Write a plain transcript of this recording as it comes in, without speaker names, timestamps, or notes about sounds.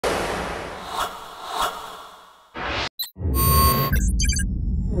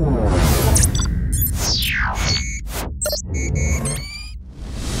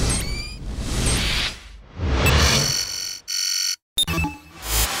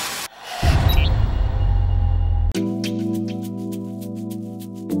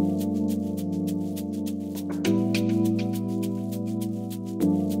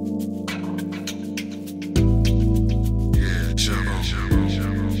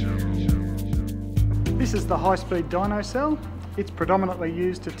This is the high-speed dyno cell. It's predominantly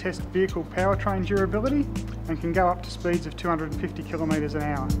used to test vehicle powertrain durability and can go up to speeds of 250 kilometres an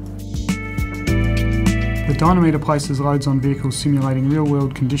hour. The dynameter places loads on vehicles simulating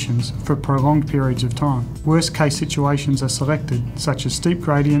real-world conditions for prolonged periods of time. Worst-case situations are selected, such as steep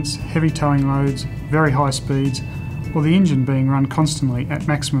gradients, heavy towing loads, very high speeds, or the engine being run constantly at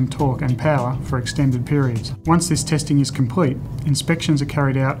maximum torque and power for extended periods. Once this testing is complete, inspections are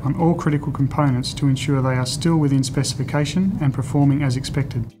carried out on all critical components to ensure they are still within specification and performing as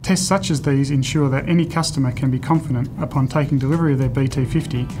expected. Tests such as these ensure that any customer can be confident upon taking delivery of their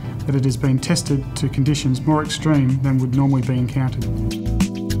BT-50 that it has been tested to conditions more extreme than would normally be encountered.